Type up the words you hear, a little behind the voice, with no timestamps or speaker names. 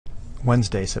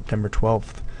Wednesday, September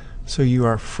 12th. So you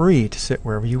are free to sit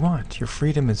wherever you want. Your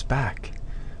freedom is back.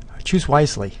 Choose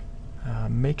wisely.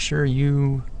 Make sure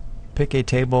you pick a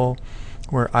table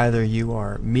where either you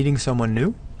are meeting someone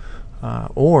new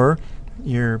or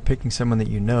you're picking someone that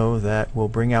you know that will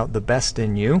bring out the best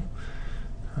in you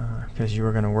because you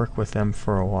are going to work with them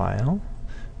for a while.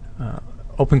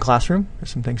 Open classroom.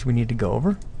 There's some things we need to go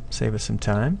over. Save us some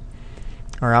time.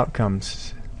 Our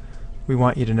outcomes. We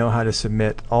want you to know how to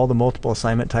submit all the multiple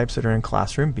assignment types that are in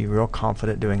Classroom. Be real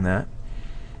confident doing that.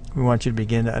 We want you to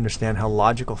begin to understand how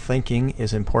logical thinking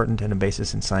is important and a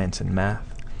basis in science and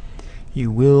math.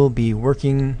 You will be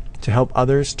working to help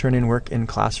others turn in work in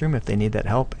Classroom if they need that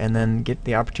help, and then get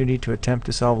the opportunity to attempt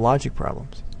to solve logic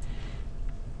problems.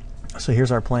 So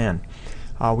here's our plan.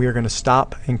 We are going to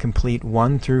stop and complete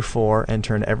 1 through 4 and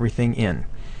turn everything in.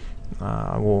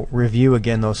 We'll review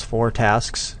again those 4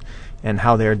 tasks and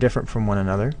how they are different from one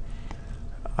another.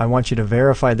 I want you to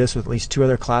verify this with at least 2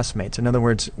 other classmates. In other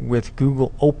words, with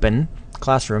Google Open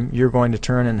Classroom, you're going to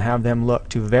turn and have them look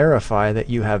to verify that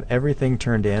you have everything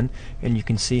turned in, and you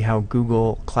can see how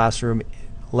Google Classroom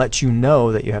lets you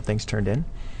know that you have things turned in.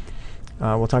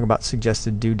 We'll talk about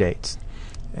suggested due dates.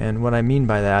 And what I mean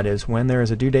by that is when there is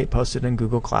a due date posted in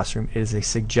Google Classroom, it is a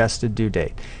suggested due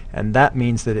date. And that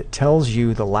means that it tells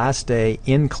you the last day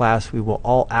in class we will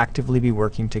all actively be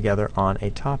working together on a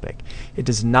topic. It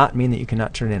does not mean that you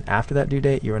cannot turn in after that due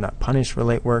date. You are not punished for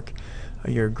late work.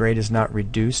 Your grade is not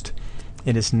reduced.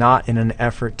 It is not in an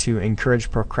effort to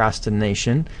encourage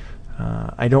procrastination.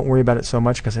 I don't worry about it so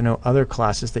much because I know other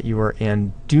classes that you are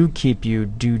in do keep you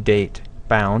due date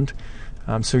bound.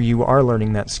 So you are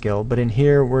learning that skill, but in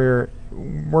here we're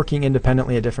working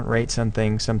independently at different rates on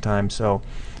things sometimes, so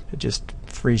it just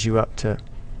frees you up to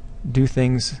do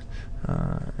things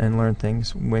and learn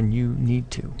things when you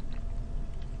need to.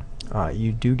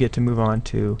 You do get to move on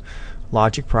to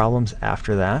logic problems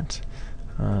after that.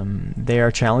 They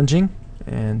are challenging,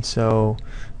 and so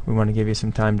we want to give you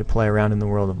some time to play around in the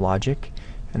world of logic.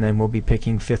 And then we'll be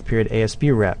picking 5th period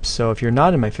ASB reps. So if you're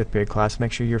not in my 5th period class,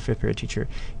 make sure your 5th period teacher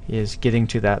is getting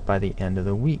to that by the end of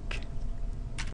the week.